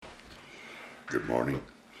Good morning.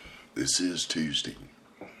 This is Tuesday,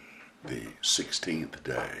 the 16th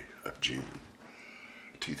day of June,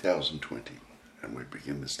 2020, and we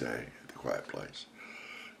begin this day at the quiet place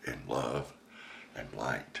in love and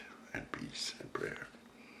light and peace and prayer.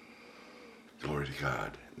 Glory to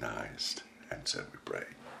God in the highest, and so we pray.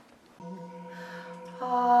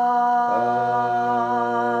 Amen.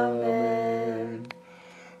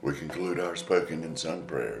 We conclude our spoken and sung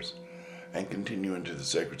prayers and continue into the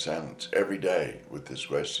sacred silence every day with this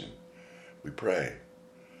question. We pray,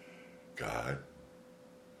 God,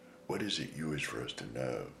 what is it you wish for us to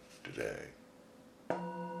know today?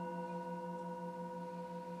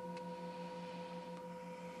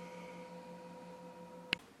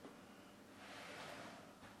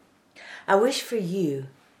 I wish for you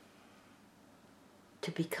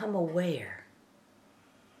to become aware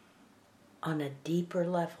on a deeper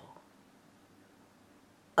level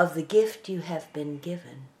of the gift you have been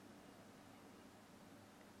given,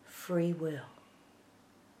 free will.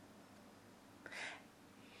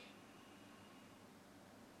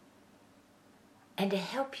 And to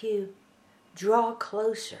help you draw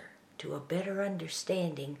closer to a better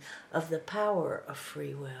understanding of the power of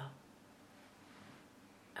free will,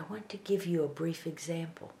 I want to give you a brief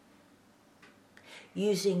example,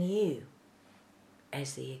 using you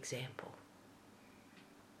as the example,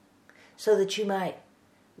 so that you might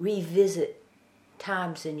revisit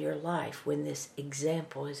times in your life when this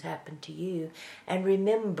example has happened to you and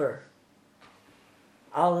remember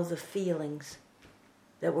all of the feelings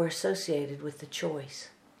that were associated with the choice,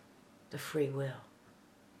 the free will.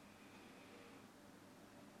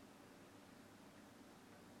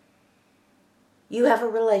 You have a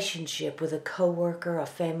relationship with a coworker, a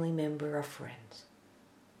family member, or friends.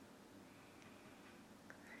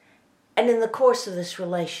 And in the course of this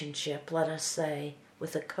relationship, let us say,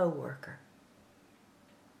 with a coworker,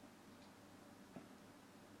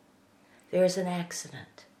 there is an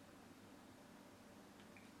accident.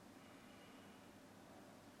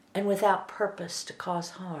 And without purpose to cause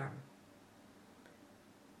harm,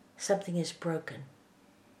 something is broken.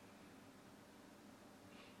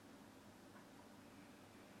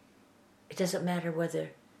 It doesn't matter whether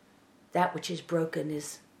that which is broken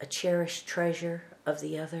is a cherished treasure of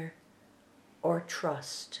the other or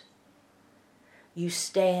trust. You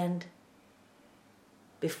stand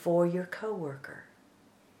before your coworker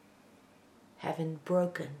having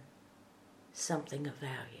broken something of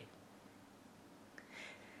value.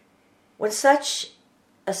 When such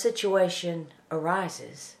a situation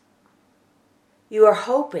arises, you are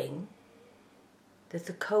hoping that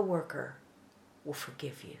the coworker will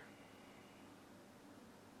forgive you.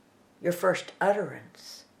 Your first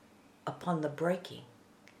utterance upon the breaking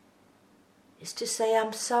is to say,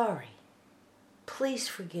 "I'm sorry. Please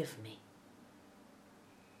forgive me."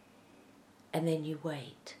 And then you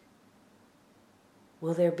wait.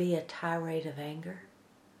 Will there be a tirade of anger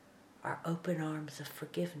or open arms of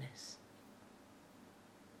forgiveness?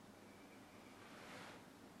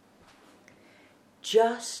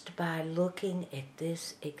 Just by looking at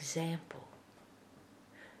this example,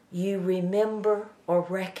 you remember or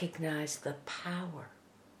recognize the power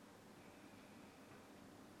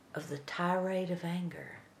of the tirade of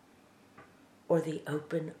anger or the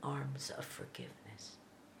open arms of forgiveness.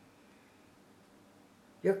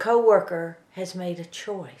 Your coworker has made a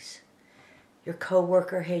choice. Your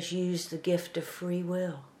coworker has used the gift of free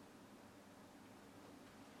will.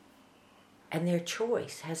 And their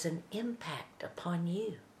choice has an impact upon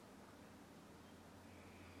you.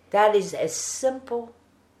 That is as simple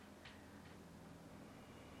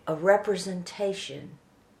a representation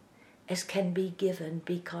as can be given,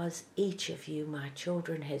 because each of you, my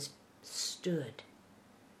children, has stood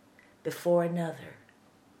before another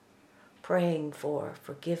praying for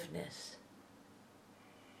forgiveness,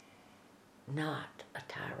 not a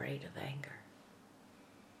tirade of anger.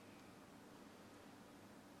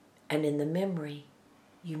 And in the memory,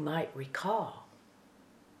 you might recall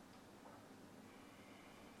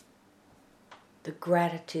the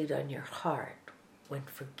gratitude on your heart when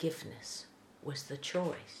forgiveness was the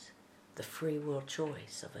choice, the free will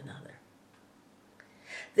choice of another.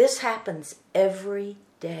 This happens every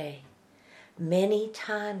day, many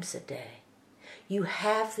times a day. You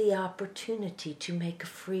have the opportunity to make a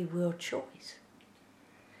free will choice.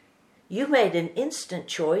 You made an instant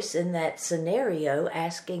choice in that scenario,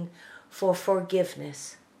 asking for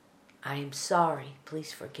forgiveness. "I am sorry,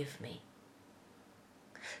 please forgive me."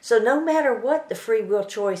 So no matter what the free will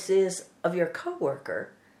choice is of your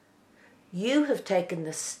coworker, you have taken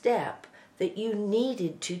the step that you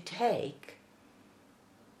needed to take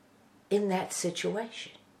in that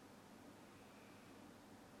situation.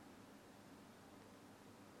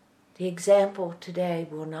 The example today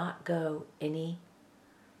will not go any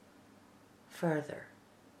further,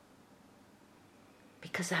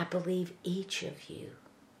 because I believe each of you,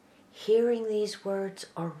 hearing these words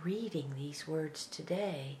or reading these words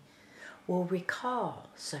today, will recall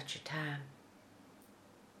such a time.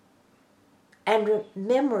 And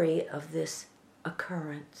memory of this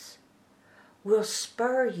occurrence will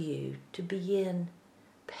spur you to begin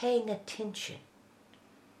paying attention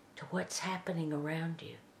to what's happening around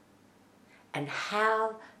you and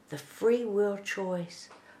how the free will choice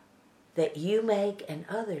that you make and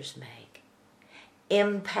others make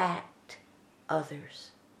impact others,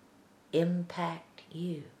 impact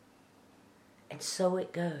you. And so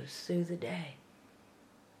it goes through the day.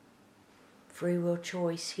 Free will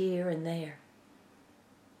choice here and there.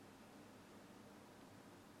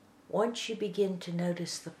 Once you begin to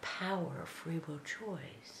notice the power of free will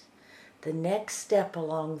choice, the next step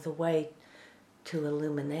along the way to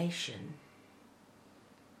illumination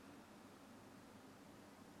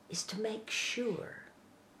is to make sure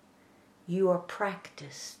you are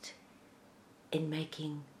practiced in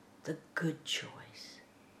making the good choice.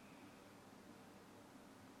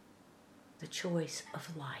 The choice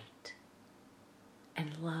of light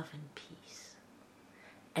and love and peace.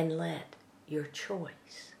 And let your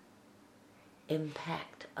choice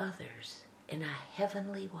impact others in a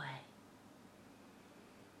heavenly way.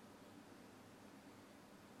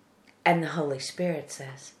 And the Holy Spirit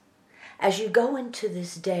says, as you go into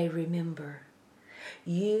this day, remember,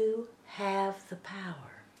 you have the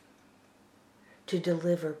power to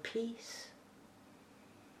deliver peace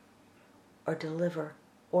or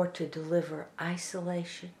to deliver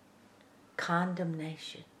isolation,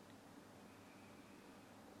 condemnation.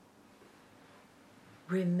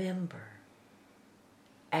 Remember,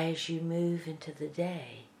 as you move into the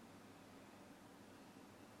day,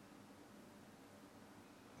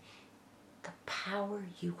 the power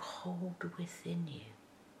you hold within you.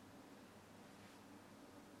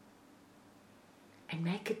 And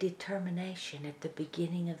make a determination at the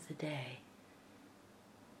beginning of the day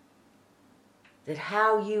that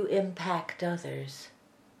how you impact others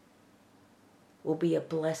will be a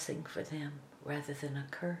blessing for them rather than a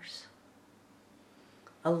curse.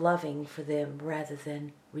 A loving for them rather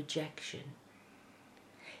than rejection.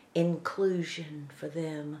 Inclusion for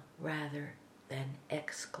them rather than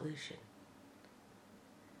exclusion.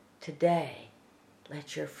 Today,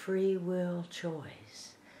 let your free will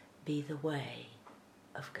choice be the way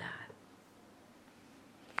of God.